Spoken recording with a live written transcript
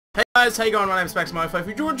Guys, how you going? My name is maxmoefoegames.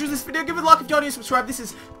 If you enjoyed this video, give it a like. If you don't, subscribe. This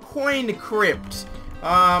is Crypt.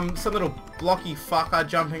 Some little blocky fucker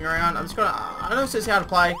jumping around. I know it says how to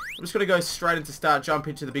play. I'm just gonna go straight into start, jump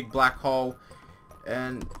into the big black hole,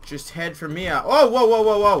 and just head from here. Oh, whoa, whoa,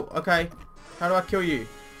 whoa, whoa. Okay, how do I kill you?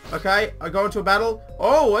 Okay, I go into a battle.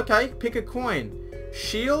 Oh, okay, pick a coin.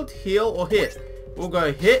 Shield, heal, or hit. We'll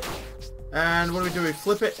go hit. And what do? We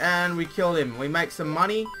flip it and we kill him. We make some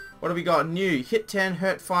money. What do we got? New. Hit 10,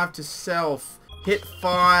 hurt 5 to self. Hit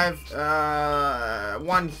 5,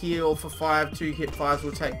 1 heal for 5, 2 hit 5s.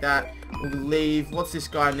 We'll take that. We'll leave. What's this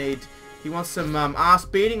guy need? He wants some ass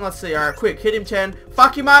beating. Let's see. Alright, quick. Hit him 10.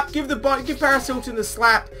 Fuck him up. Give Paris Hilton the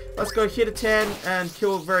slap. Let's go hit a 10 and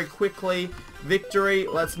kill very quickly. Victory.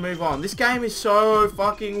 Let's move on. This game is so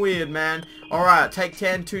fucking weird, man. Alright, take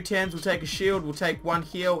 10, 2 10s, we'll take a shield, we'll take 1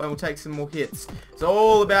 heal, and we'll take some more hits. It's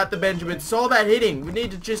all about the Benjamins. It's all about hitting. We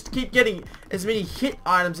need to just keep getting as many hit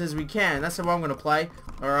items as we can. That's how I'm going to play.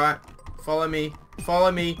 Alright, follow me.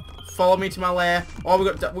 Follow me. Follow me to my lair. Oh,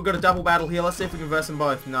 we've got a double battle here. Let's see if we can verse them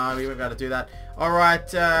both. No, we won't be able to do that.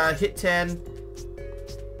 Alright, hit 10.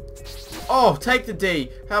 Oh, take the D.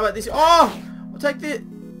 How about this? Oh, I'll take the...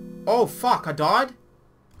 Oh, fuck, I died?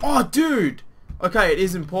 Oh, dude! Okay, it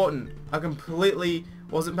is important. I completely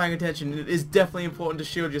wasn't paying attention. It is definitely important to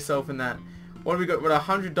shield yourself in that. What have we got? We've got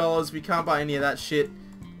 $100. We can't buy any of that shit.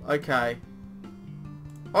 Okay.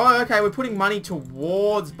 Oh, okay, we're putting money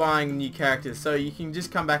towards buying new characters, so you can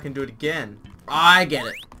just come back and do it again. I get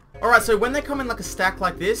it. Alright, so when they come in like a stack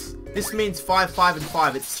like this means 5, 5, and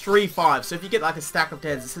 5. It's 3 5. So if you get like a stack of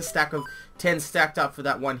 10s, it's a stack of 10 stacked up for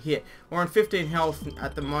that one hit. We're on 15 health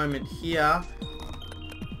at the moment here.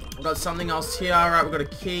 We've got something else here. Alright, we've got a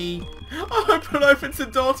key. I hope it opens the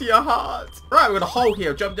door to your heart. Right, we've got a hole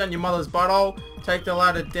here. Jump down your mother's butthole. Take the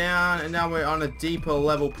ladder down. And now we're on a deeper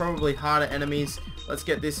level. Probably harder enemies. Let's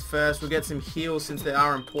get this first. We'll get some heals since they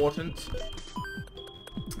are important.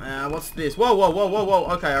 What's this? Whoa, whoa, whoa, whoa, whoa.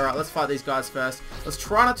 Okay, alright, let's fight these guys first. Let's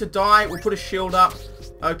try not to die. We'll put a shield up.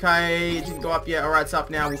 Okay, it didn't go up yet. Alright, it's up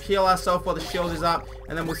now. We'll heal ourselves while the shield is up.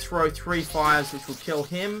 And then we'll throw 3 5s, which will kill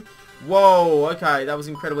him. Whoa, okay, that was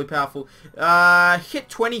incredibly powerful. Hit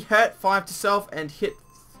 20, hurt 5 to self, and hit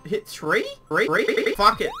 3? 3?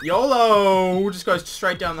 Fuck it. YOLO! We'll just go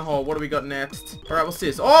straight down the hole. What do we got next? Alright, what's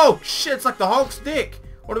this? Oh, shit, it's like the Hulk's dick.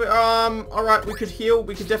 What do we, alright, we could heal.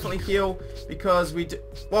 We could definitely heal because we do...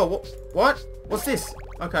 Whoa, what? What's this?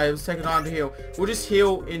 Okay, let's take a time to heal. We'll just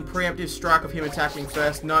heal in preemptive strike of him attacking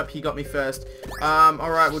first. Nope, he got me first.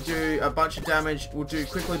 Alright, we'll do a bunch of damage. We'll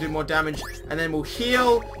quickly do more damage. And then we'll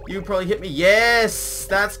heal. You probably hit me. Yes!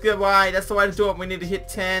 That's good way. That's the way to do it. We need to hit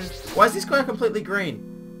 10. Why is this guy completely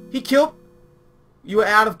green? He killed... You were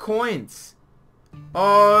out of coins.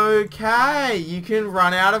 Okay, you can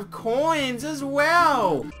run out of coins as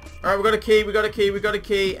well. Alright, we got a key, we got a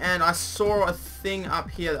key, and I saw a thing up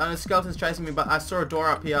here. I know skeleton's chasing me, but I saw a door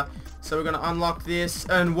up here. So we're gonna unlock this,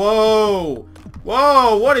 and whoa!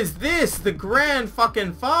 Whoa, what is this? The Grand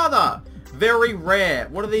fucking Father! Very rare.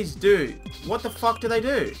 What do these do? What the fuck do they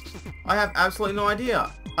do? I have absolutely no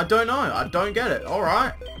idea. I don't know. I don't get it.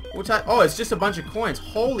 Alright. We'll take... Oh, it's just a bunch of coins.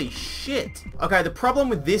 Holy shit. Okay, the problem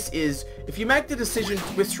with this is, if you make the decision,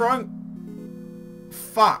 we're throwing...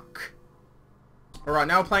 Fuck. Alright,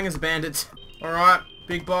 now we're playing as bandits. Alright,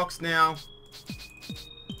 big box now.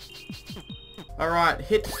 Alright,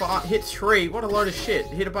 hit 3. What a load of shit.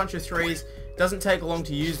 Hit a bunch of 3s. Doesn't take long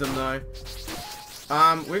to use them, though.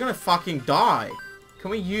 We're gonna fucking die.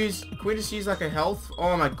 Can we just use, like, a health?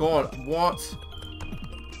 Oh my god, what?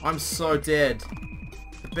 I'm so dead.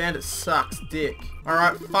 Bandit sucks dick.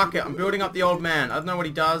 Alright, fuck it. I'm building up the old man. I don't know what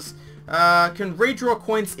he does. Can redraw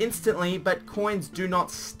coins instantly, but coins do not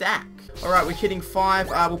stack. Alright, we're hitting 5.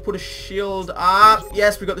 We'll put a shield up.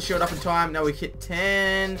 Yes, we got the shield up in time. Now we hit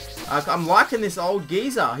 10. I'm liking this old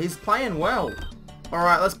geezer. He's playing well.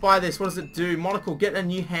 Alright, let's buy this. What does it do? Monocle, get a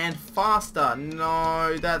new hand faster.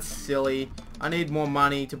 No, that's silly. I need more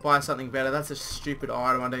money to buy something better. That's a stupid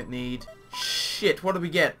item I don't need. Shit, what do we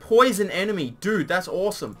get? Poison enemy. Dude, that's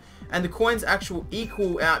awesome. And the coins actually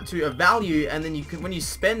equal out to a value, and then you can, when you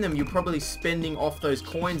spend them, you're probably spending off those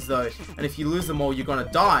coins though. And if you lose them all, you're gonna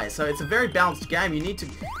die. So it's a very balanced game. You need to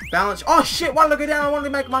balance. Oh shit, why did I go down? I wanted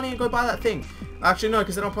to make money and go buy that thing. Actually, no,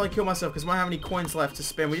 because then I'll probably kill myself because I don't have any coins left to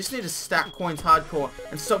spend. We just need to stack coins hardcore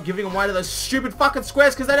and stop giving them away to those stupid fucking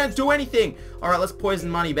squares because they don't do anything. Alright, let's poison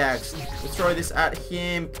money bags. We'll throw this at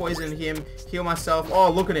him, poison him, heal myself. Oh,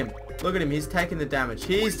 look at him. Look at him. He's taking the damage.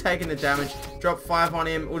 He's taking the damage. Drop 5 on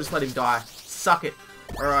him. We'll just let him die. Suck it.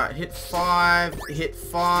 Alright, hit 5. Hit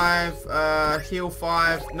 5. Heal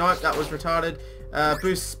 5. Nope, that was retarded.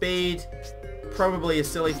 Boost speed. probably a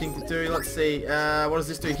silly thing to do. Let's see. What does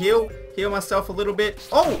this do? Heal? Heal myself a little bit.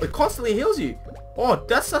 Oh, it constantly heals you. Oh,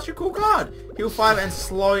 that's such a cool card. Heal 5 and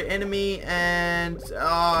slow enemy, and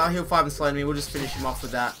heal 5 and slow enemy. We'll just finish him off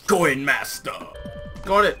with that. Coin Master.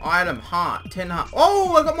 Got it. Item heart. 10 heart.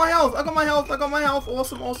 Oh, I got my health. I got my health. I got my health.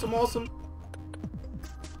 Awesome, awesome, awesome.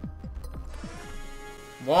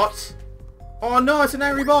 What? Oh no, it's an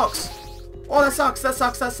angry box. Oh, that sucks. That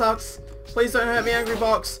sucks. That sucks. Please don't hurt me, angry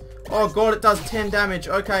box. Oh god, it does 10 damage.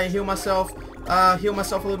 Okay, heal myself. Heal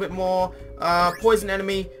myself a little bit more. Poison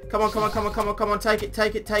enemy. Come on, come on, come on, come on, come on. Take it,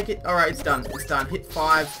 take it, take it. Alright, it's done. It's done. Hit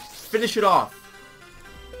 5. Finish it off.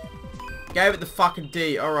 Gave it the fucking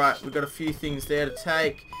D. Alright, we've got a few things there to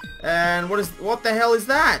take. And what the hell is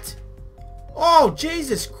that? Oh,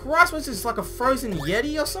 Jesus Christ. What's this, like a frozen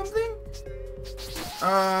Yeti or something?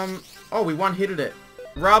 Oh, we one-hitted it.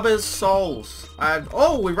 Rubber's souls.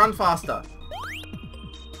 Oh, we run faster.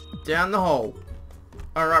 Down the hole.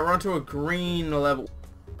 Alright, we're onto a green level.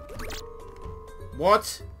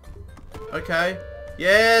 What? Okay.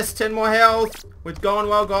 Yes, 10 more health. We're going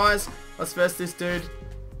well, guys. Let's verse this dude.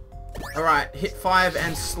 Alright, hit 5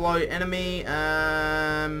 and slow enemy.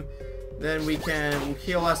 Then we'll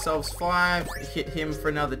heal ourselves 5. Hit him for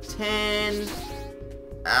another 10.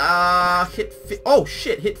 Oh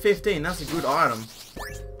shit, hit 15. That's a good item.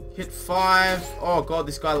 Hit 5. Oh god,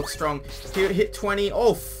 this guy looks strong. Hit 20.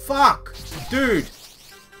 Oh fuck, dude.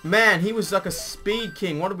 Man, he was like a speed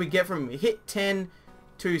king. What did we get from him? Hit 10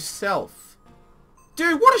 to self.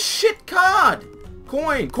 Dude, what a shit card.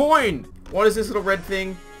 Coin, coin. What is this little red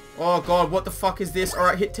thing? Oh god, what the fuck is this?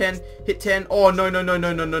 Alright, hit 10. Hit 10. Oh no, no, no,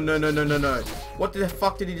 no, no, no, no, no, no, no, no. What the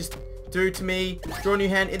fuck did he just do to me? Draw a new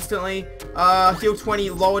hand instantly. Heal 20,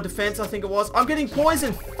 lower defense, I think it was. I'm getting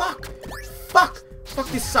poisoned. Fuck. Fuck. Fuck,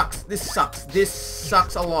 this sucks. This sucks. This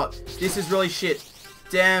sucks a lot. This is really shit.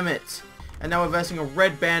 Damn it. And now we're versing a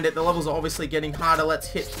red bandit. The levels are obviously getting harder. Let's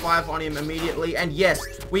hit 5 on him immediately. And yes,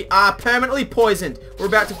 we are permanently poisoned. We're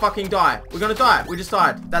about to fucking die. We're gonna die. We just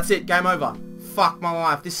died. That's it. Game over. Fuck my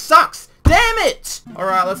life. This sucks. Damn it!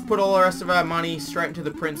 Alright, let's put all the rest of our money straight into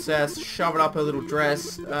the princess. Shove it up her little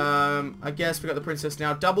dress. I guess we got the princess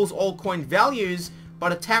now. Doubles all coin values,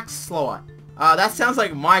 but attacks slower. That sounds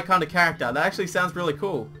like my kind of character. That actually sounds really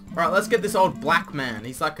cool. Alright, let's get this old black man.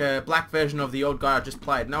 He's like a black version of the old guy I just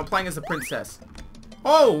played. Now I'm playing as the princess.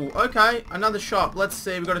 Oh, okay. Another shop. Let's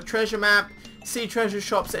see. We've got a treasure map. See treasure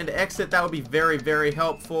shops and exit. That would be very, very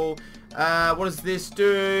helpful. What does this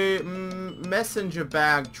do? Messenger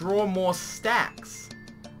bag. Draw more stacks.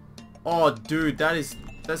 Oh, dude, that's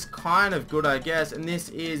kind of good, I guess. And this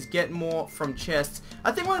is get more from chests.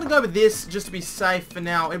 I think we're gonna go with this just to be safe for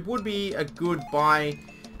now. It would be a good buy,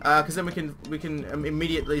 because then we can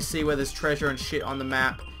immediately see where there's treasure and shit on the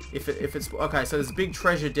map. If it's okay, so there's a big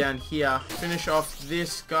treasure down here. Finish off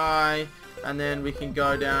this guy. And then we can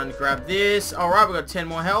go down and grab this. Alright, we've got 10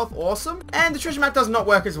 more health. Awesome. And the treasure map does not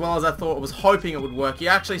work as well as I thought. I was hoping it would work. You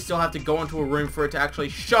actually still have to go into a room for it to actually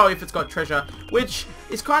show if it's got treasure. Which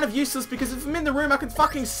is kind of useless because if I'm in the room, I can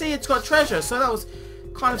fucking see it's got treasure. So that was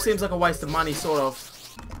kind of seems like a waste of money, sort of.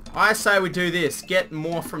 I say we do this. Get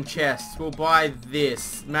more from chests. We'll buy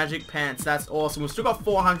this. Magic pants. That's awesome. We've still got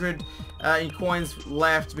 400 in coins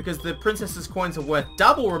left because the princess's coins are worth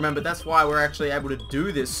double, remember. That's why we're actually able to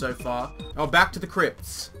do this so far. Oh, back to the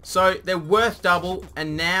crypts. So they're worth double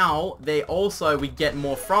and now we get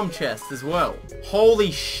more from chests as well.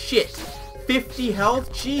 Holy shit. 50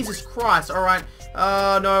 health? Jesus Christ. Alright.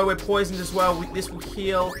 No, we're poisoned as well. This will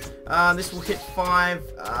heal. This will hit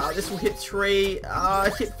 5. This will hit 3.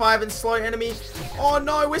 Hit 5 and slow enemy. Oh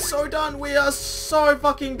no, we're so done. We are so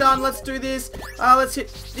fucking done. Let's do this. Let's hit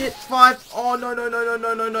 5. Oh no, no, no, no,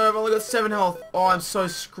 no, no, no. I've only got 7 health. Oh, I'm so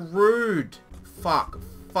screwed. Fuck.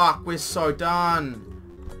 Fuck, we're so done.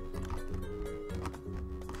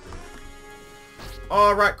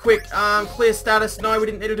 Alright, quick, clear status. No, we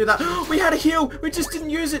didn't need to do that. We had a heal. We just didn't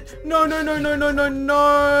use it. No, no, no, no, no, no,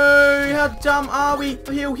 no. How dumb are we?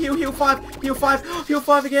 Heal, heal, heal 5. Heal 5. Heal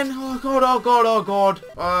 5 again. Oh, God, oh, God, oh, God.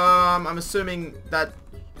 I'm assuming that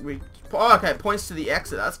we... Oh, okay, points to the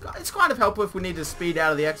exit. It's kind of helpful if we need to speed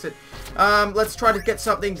out of the exit. Let's try to get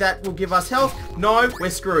something that will give us health. No, we're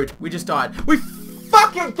screwed. We just died. We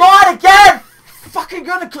fucking died again! Fucking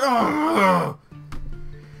gonna... Ugh.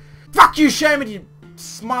 Fuck you, Shaman, you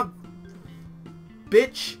smug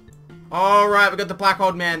bitch. Alright, we got the black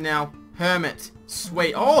old man now. Hermit.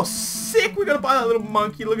 Sweet. Oh, sick! We're gonna buy that little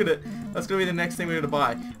monkey. Look at it. That's gonna be the next thing we're gonna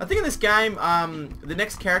buy. I think in this game, the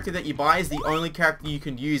next character that you buy is the only character you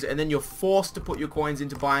can use, and then you're forced to put your coins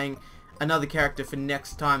into buying another character for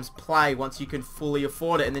next time's play once you can fully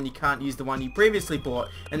afford it, and then you can't use the one you previously bought,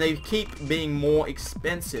 and they keep being more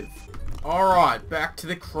expensive. Alright, back to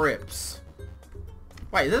the crypts.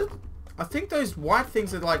 Wait, I think those white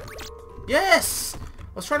things are like... Yes!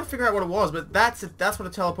 I was trying to figure out what it was, but that's what a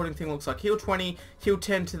teleporting thing looks like. Heal 20, heal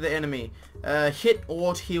 10 to the enemy. Hit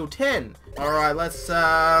or heal 10. Alright, let's,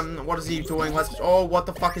 what is he doing? Oh, what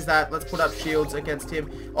the fuck is that? Let's put up shields against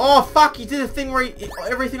him. Oh, fuck, he did a thing where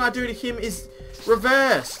everything I do to him is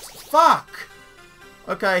reversed. Fuck!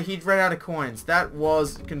 Okay, he'd ran out of coins. That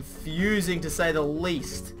was confusing to say the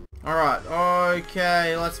least. Alright,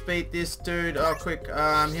 okay, let's beat this dude. Oh, quick,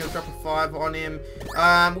 he'll drop a 5 on him.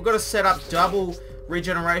 We've got to set up double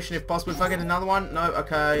regeneration if possible. If I get another one, no,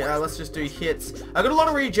 okay, let's just do hits. I got a lot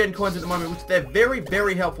of regen coins at the moment, which they're very,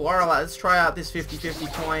 very helpful. Alright, let's try out this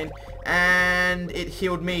 50-50 coin, and it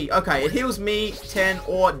healed me. Okay, it heals me 10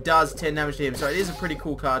 or does 10 damage to him, so it is a pretty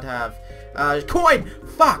cool card to have. Coin!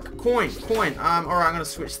 Fuck! Coin! Alright, I'm gonna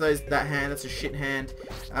switch that hand. That's a shit hand.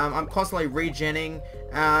 I'm constantly regenning.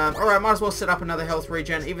 Alright, might as well set up another health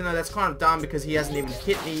regen, even though that's kind of dumb because he hasn't even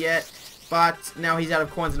hit me yet. But now he's out of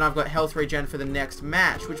coins and I've got health regen for the next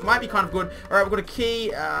match, which might be kind of good. Alright, we've got a key.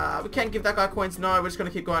 We can't give that guy coins. No, we're just going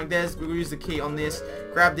to keep going. We'll use the key on this.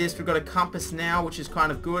 Grab this. We've got a compass now, which is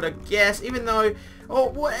kind of good, I guess. Even though,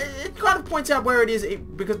 it kind of points out where it is,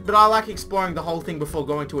 but I like exploring the whole thing before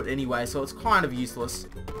going to it anyway, so it's kind of useless.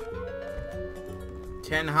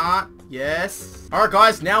 10 heart. Yes. Alright,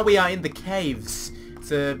 guys, now we are in the caves.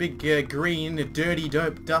 It's a big green, dirty,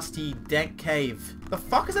 dope, dusty, dank cave. The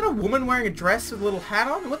fuck? Is that a woman wearing a dress with a little hat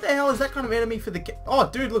on? What the hell is that kind of enemy for the... Oh,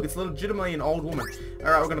 dude, look, it's legitimately an old woman.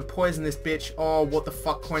 Alright, we're gonna poison this bitch. Oh, what the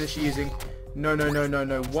fuck coin is she using? No.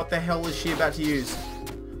 What the hell is she about to use?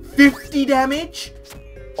 50 damage?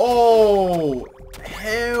 Oh,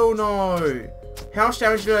 hell no. How much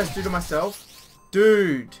damage did I do to myself?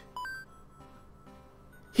 Dude.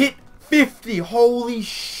 Hit 50. Holy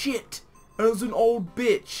shit. And it was an old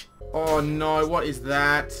bitch. Oh no, what is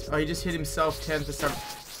that? Oh, he just hit himself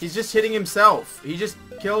 10%. He's just hitting himself. He just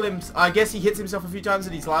killed him. I guess he hits himself a few times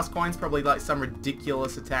and his last coin's probably like some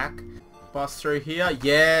ridiculous attack. Bust through here.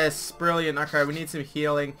 Yes, brilliant. Okay, we need some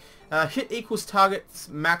healing. Hit equals target's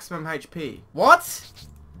maximum HP. What?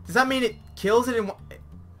 Does that mean it kills it in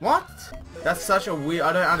what? That's such a weird...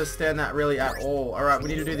 I don't understand that really at all. Alright, we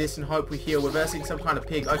need to do this and hope we heal. We're versing some kind of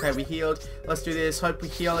pig. Okay, we healed. Let's do this. Hope we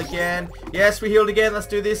heal again. Yes, we healed again. Let's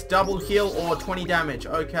do this. Double heal or 20 damage.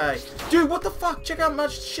 Okay. Dude, what the fuck? Check out how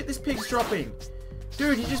much shit this pig's dropping.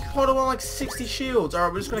 Dude, he just potted on like 60 shields.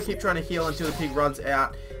 Alright, we're just going to keep trying to heal until the pig runs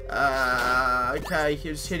out. Okay, he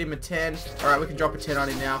just hit him a 10. Alright, we can drop a 10 on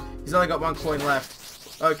him now. He's only got one coin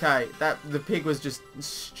left. Okay, the pig was just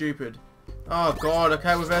stupid. Oh god,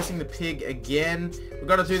 okay, we're versing the pig again. We've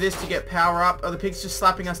got to do this to get power up. Oh, the pig's just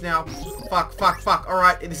slapping us now. Fuck.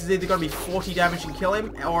 Alright, this is either going to be 40 damage and kill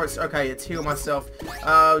him, or it's, okay, it's heal myself.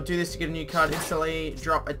 Do this to get a new card instantly.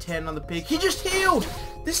 Drop a 10 on the pig. He just healed!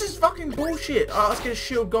 This is fucking bullshit. Let's get a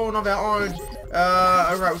shield going of our own.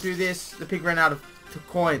 Alright, we'll do this. The pig ran out of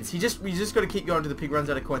coins. We just got to keep going until the pig runs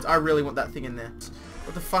out of coins. I really want that thing in there.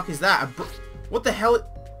 What the fuck is that? What the hell?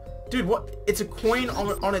 Dude, what? It's a coin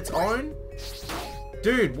on its own?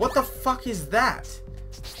 Dude, what the fuck is that?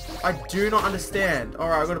 I do not understand.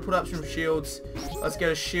 Alright, I've got to put up some shields. Let's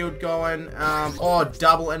get a shield going. Oh,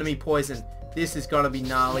 double enemy poison. This is going to be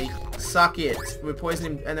gnarly. Suck it. We're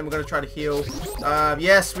poisoning him, and then we're going to try to heal.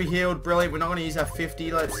 Yes, we healed. Brilliant. We're not going to use our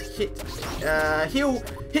 50. Let's hit,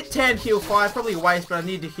 hit 10, heal 5. Probably a waste, but I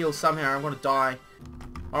need to heal somehow. I'm going to die.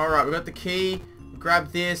 Alright, we got the key.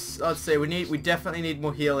 Grab this. Let's see. We definitely need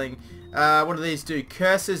more healing. What do these do?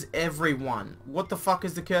 Curses everyone. What the fuck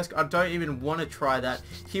is the curse? I don't even want to try that.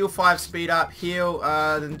 Heal 5, speed up, heal,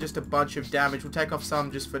 then just a bunch of damage. We'll take off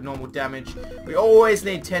some just for normal damage. We always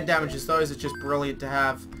need 10 damages. Those are just brilliant to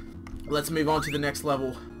have. Let's move on to the next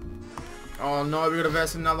level. Oh no, we got to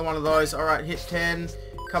verse another one of those. Alright, hit 10.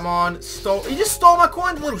 Come on. He just stole my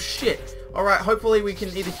coin, little shit. Alright, hopefully we can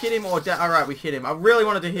either hit him or... Alright, we hit him. I really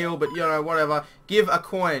wanted to heal, but, you know, whatever. Give a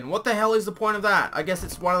coin. What the hell is the point of that? I guess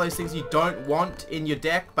it's one of those things you don't want in your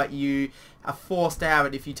deck, but you are forced to have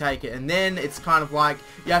it if you take it. And then it's kind of like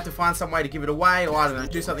you have to find some way to give it away, or I don't know,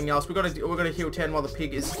 do something else. We're gonna heal 10 while the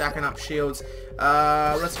pig is stacking up shields.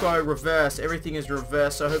 Let's go reverse. Everything is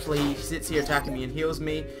reversed, so hopefully he sits here attacking me and heals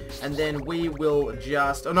me. And then we will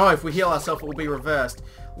just... Oh no, if we heal ourselves, it will be reversed.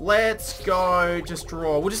 Let's go just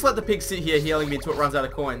draw. We'll just let the pig sit here healing me until it runs out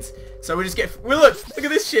of coins. So we just get... look at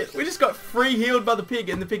this shit. We just got free healed by the pig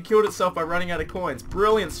and the pig killed itself by running out of coins.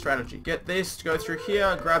 Brilliant strategy. Get this, go through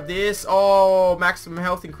here, grab this. Oh, maximum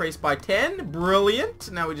health increased by 10.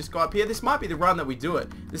 Brilliant. Now we just go up here. This might be the run that we do it.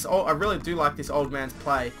 I really do like this old man's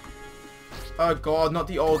play. Oh god, not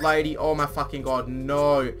the old lady. Oh my fucking god,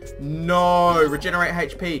 no. No. Regenerate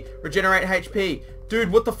HP. Regenerate HP.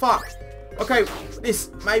 Dude, what the fuck? Okay,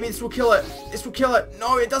 maybe this will kill it. This will kill it.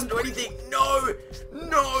 No, it doesn't do anything. No.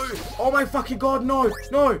 No. Oh my fucking god, no.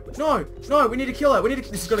 No. No. No, we need to kill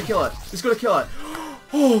it. This is gonna kill it. This is gonna kill it.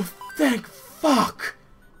 Oh, thank fuck.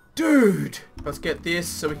 Dude. Let's get this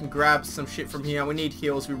so we can grab some shit from here. We need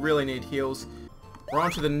heals. We really need heals. We're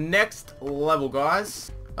on to the next level,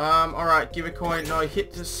 guys. Alright, give a coin. No,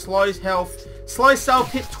 hit the slow health. Slow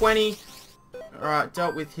self, hit 20. Alright,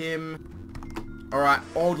 dealt with him. Alright,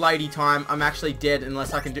 old lady time. I'm actually dead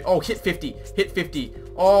unless I can do... oh, hit 50. Hit 50.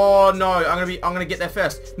 Oh, no. I'm gonna get there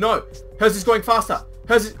first. No. Hers is going faster.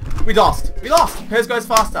 We lost. We lost. Hers goes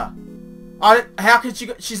faster. How could she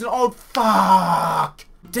go... she's an old... fuck.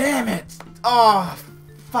 Damn it. Oh,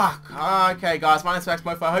 fuck. Okay, guys. My name's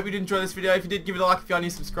maxmoefoegames. I hope you did enjoy this video. If you did, give it a like. If you are new,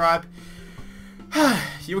 subscribe.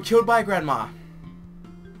 You were killed by a grandma.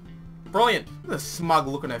 Brilliant. Look at the smug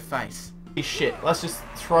look on her face. Shit, let's just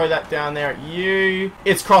throw that down there at you.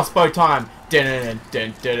 It's crossbow time. Dun, dun,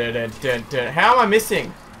 dun, dun, dun, dun, dun, dun. How am I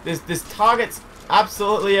missing? There's targets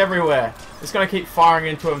absolutely everywhere. Just gonna keep firing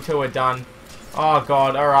into them until we're done. Oh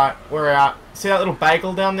god, alright, we're out. See that little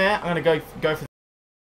bagel down there? I'm gonna go for